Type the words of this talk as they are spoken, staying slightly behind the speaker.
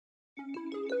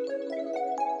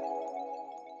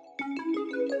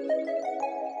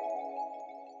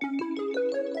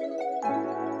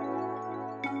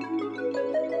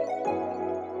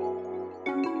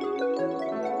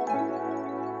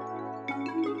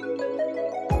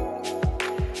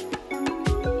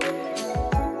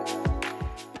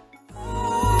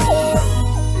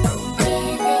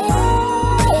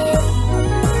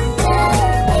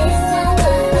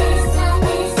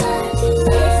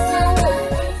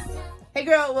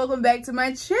girl, welcome back to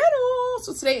my channel.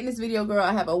 So today in this video, girl,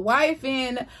 I have a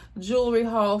YFN jewelry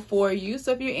haul for you.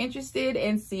 So if you're interested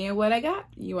in seeing what I got,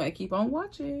 you want to keep on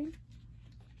watching.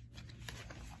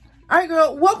 All right,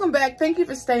 girl, welcome back. Thank you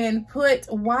for staying put.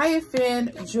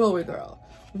 YFN jewelry, girl.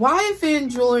 YFN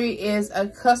jewelry is a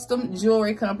custom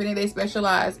jewelry company. They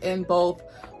specialize in both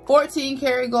 14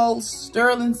 karat gold,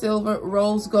 sterling silver,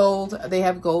 rose gold. They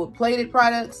have gold plated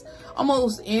products,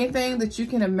 almost anything that you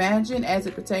can imagine as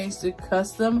it pertains to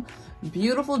custom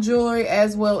beautiful jewelry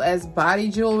as well as body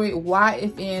jewelry.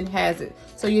 YFN has it.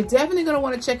 So you're definitely going to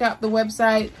want to check out the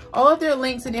website. All of their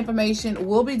links and information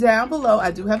will be down below.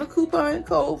 I do have a coupon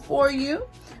code for you.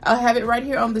 I'll have it right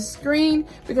here on the screen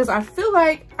because I feel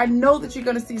like I know that you're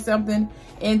going to see something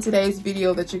in today's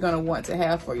video that you're going to want to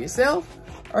have for yourself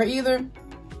or either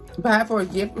buy it for a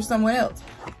gift for someone else.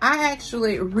 I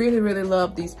actually really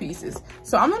love these pieces.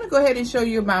 So I'm going to go ahead and show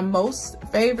you my most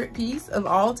favorite piece of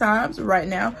all times right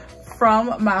now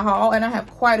from my haul. And I have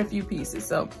quite a few pieces.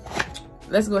 So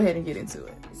let's go ahead and get into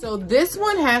it. So this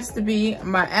one has to be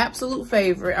my absolute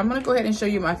favorite. I'm going to go ahead and show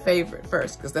you my favorite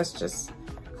first because that's just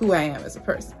who I am as a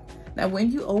person. Now,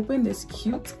 when you open this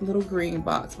cute little green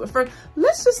box, but first,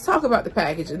 let's just talk about the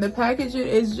packaging. The packaging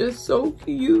is just so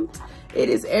cute. It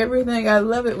is everything. I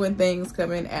love it when things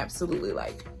come in absolutely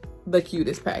like the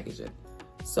cutest packaging.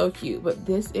 So cute. But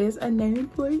this is a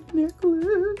nameplate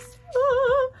necklace.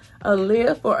 A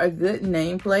live for a good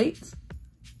nameplate.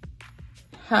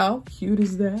 How cute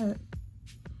is that?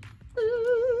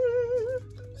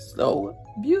 So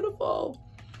beautiful.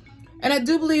 And I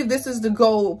do believe this is the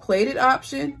gold plated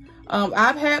option.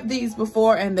 I've had these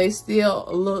before and they still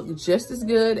look just as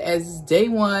good as day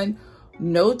one.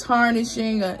 No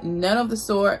tarnishing, none of the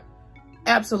sort.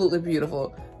 Absolutely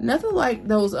beautiful. Nothing like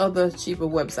those other cheaper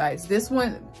websites. This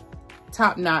one,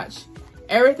 top notch.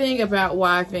 Everything about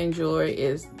YFN jewelry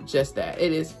is just that.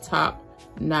 It is top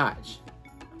notch.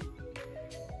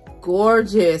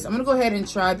 Gorgeous. I'm gonna go ahead and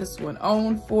try this one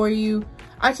on for you.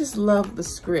 I just love the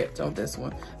script on this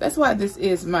one. That's why this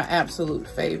is my absolute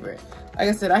favorite. Like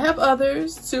I said, I have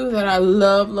others too that I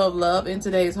love in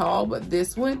today's haul, but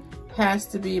this one has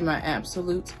to be my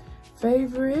absolute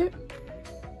favorite.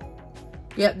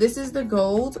 Yep, this is the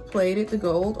gold plated, the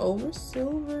gold over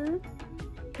silver.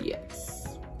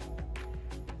 Yes.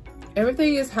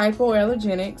 Everything is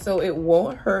hypoallergenic, so it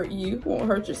won't hurt you, won't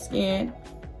hurt your skin.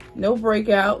 No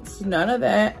breakouts, none of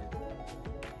that.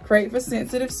 Great for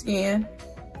sensitive skin.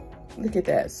 Look at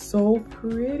that, so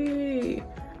pretty.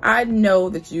 I know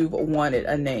that you've wanted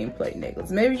a nameplate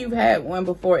necklace. Maybe you've had one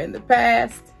before in the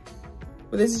past,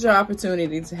 but this is your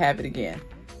opportunity to have it again.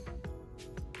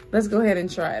 Let's go ahead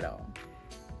and try it on.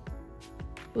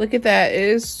 Look at that, it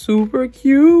is super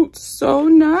cute, so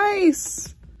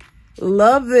nice.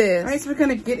 Love this. All right, so we're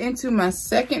gonna get into my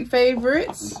second favorite.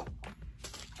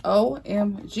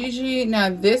 OMGG. Now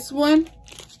this one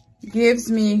gives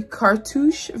me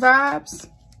cartouche vibes.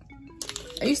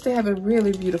 I used to have a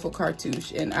really beautiful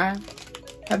cartouche and I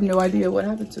have no idea what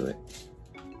happened to it.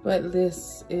 But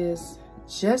this is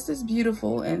just as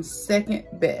beautiful and second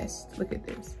best. Look at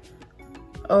this.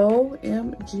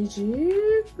 OMGG.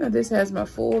 Now this has my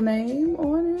full name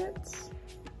on it.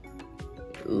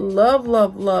 Love.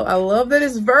 I love that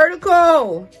it's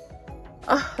vertical.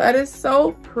 Oh, that is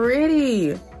so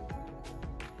pretty.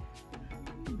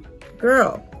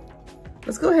 Girl,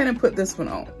 let's go ahead and put this one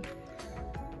on.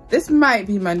 This might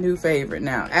be my new favorite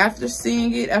now. After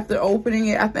seeing it, after opening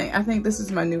it, I think this is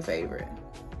my new favorite.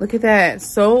 Look at that,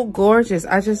 so gorgeous.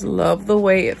 I just love the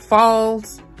way it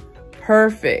falls.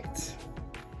 Perfect.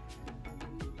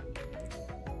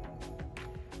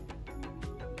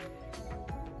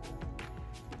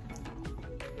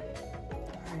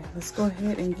 All right, let's go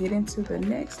ahead and get into the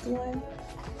next one.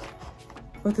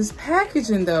 But this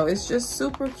packaging though, it's just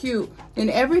super cute. And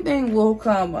everything will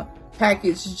come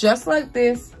packaged just like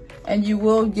this. And you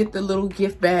will get the little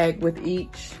gift bag with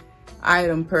each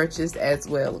item purchased as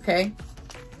well, okay?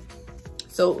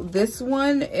 So this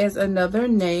one is another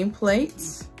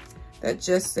nameplate that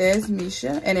just says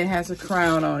Misha and it has a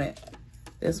crown on it.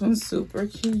 This one's super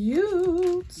cute.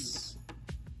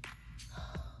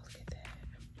 Oh, look at that.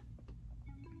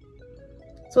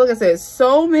 So like I said,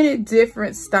 so many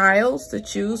different styles to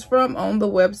choose from on the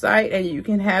website and you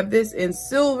can have this in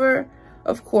silver,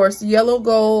 of course, yellow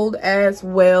gold, as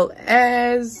well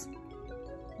as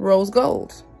rose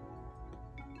gold.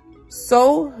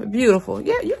 So beautiful.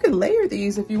 Yeah, you can layer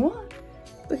these if you want.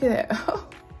 Look at that.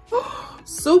 Oh,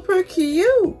 super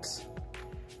cute.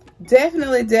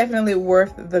 Definitely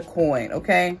worth the coin,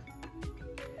 okay?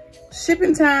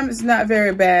 Shipping time is not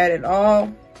very bad at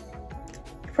all.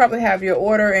 probably have your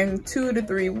order in 2 to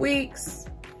 3 weeks.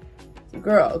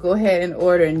 Girl, go ahead and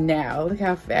order now. Look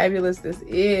how fabulous this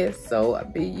is. So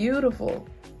beautiful.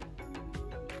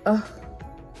 Oh,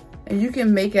 and you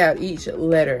can make out each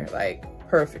letter like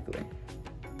perfectly.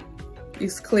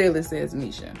 It clearly says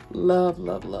Misha. Love,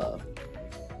 love, love.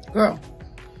 Girl,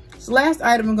 this last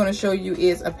item I'm going to show you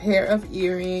is a pair of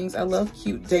earrings. I love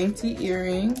cute, dainty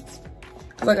earrings.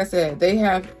 Like I said, they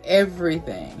have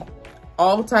everything.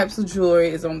 All types of jewelry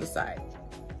is on the site.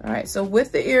 All right, so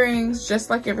with the earrings, just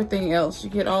like everything else,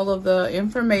 you get all of the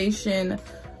information,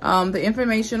 the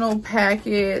informational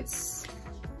packets,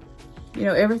 you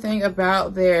know, everything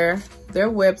about their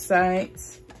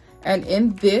websites. And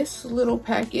in this little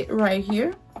packet right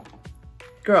here,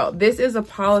 girl, this is a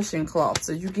polishing cloth.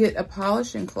 So you get a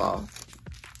polishing cloth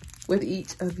with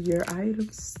each of your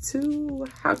items too.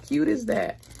 How cute is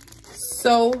that?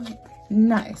 So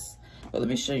nice. But let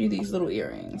me show you these little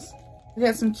earrings. We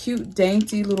got some cute,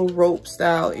 dainty little rope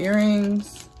style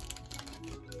earrings.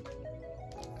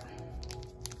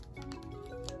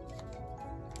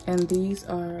 And these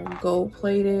are gold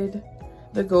plated,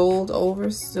 the gold over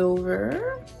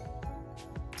silver.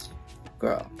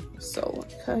 Girl, so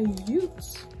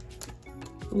cute.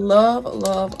 Love,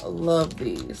 love, love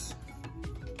these.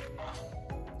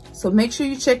 So make sure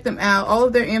you check them out. All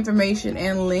of their information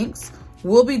and links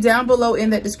will be down below in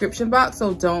that description box,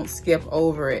 so don't skip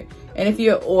over it. And if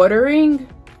you're ordering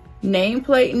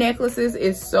Nameplate necklaces,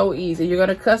 it's so easy. You're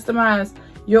gonna customize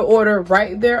your order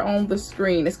right there on the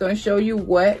screen. It's gonna show you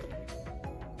what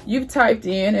you've typed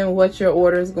in and what your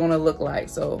order is gonna look like.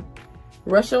 So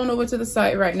rush on over to the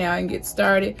site right now and get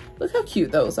started. Look how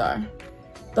cute those are.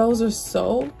 Those are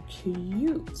so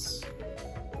cute.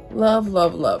 Love,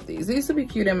 love, love these. These would be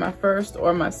cute in my first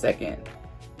or my second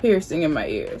piercing in my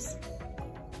ears.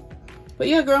 But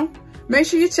yeah, girl, make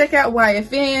sure you check out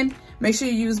YFN. Make sure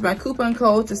you use my coupon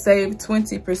code to save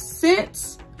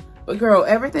 20%. But girl,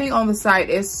 everything on the site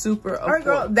is super affordable. All right,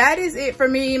 girl, that is it for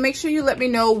me. Make sure you let me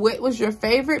know what was your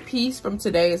favorite piece from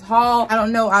today's haul. I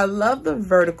don't know, I love the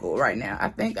vertical right now. I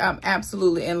think I'm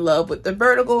absolutely in love with the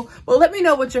vertical. But let me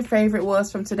know what your favorite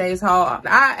was from today's haul.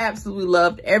 I absolutely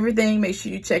loved everything. Make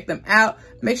sure you check them out.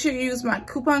 Make sure you use my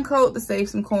coupon code to save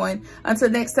some coin. Until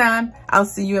next time, I'll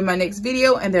see you in my next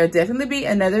video, and there'll definitely be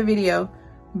another video.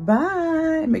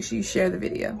 Bye. Make sure you share the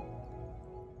video.